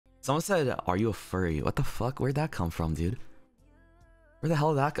Someone said, "Are you a furry?" What the fuck? Where'd that come from, dude? Where the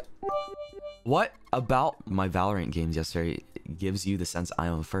hell did that go? What about my Valorant games yesterday gives you the sense I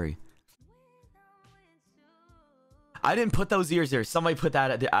am a furry? I didn't put those ears there. Somebody put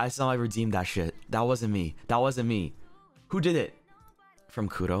that. I saw I redeemed that shit. That wasn't me. That wasn't me. Who did it? From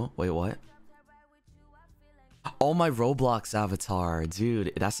Kuro? Wait, what? Oh, my Roblox avatar.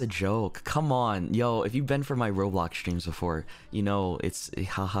 Dude, that's a joke. Come on. Yo, if you've been for my Roblox streams before, you know it's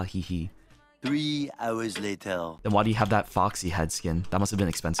haha hee hee. 3 hours later. Then why do you have that Foxy head skin? That must have been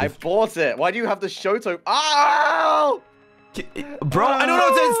expensive. I bought it. Why do you have the Shoto? Oh! Bro, I don't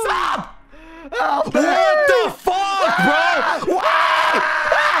know what to stop! Oh, what the fuck, bro?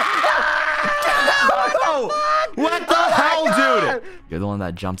 What the hell, dude? You're the one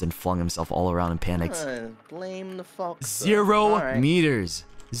that jumped and flung himself all around in panics. Blame the fox. 0 meters.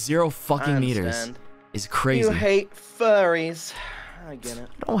 0 fucking meters. Is crazy. You hate furries. I get it.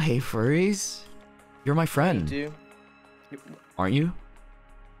 I don't hate furries. You're my friend. You do. Aren't you?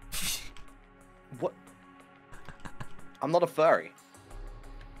 What? I'm not a furry.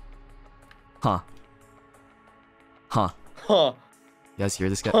 Huh. Huh. Huh. You guys hear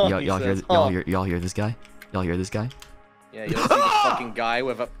this guy? Huh, Y'all hear this guy? Y'all hear this guy? Yeah, you'll see the fucking guy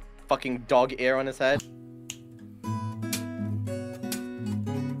with a fucking dog ear on his head.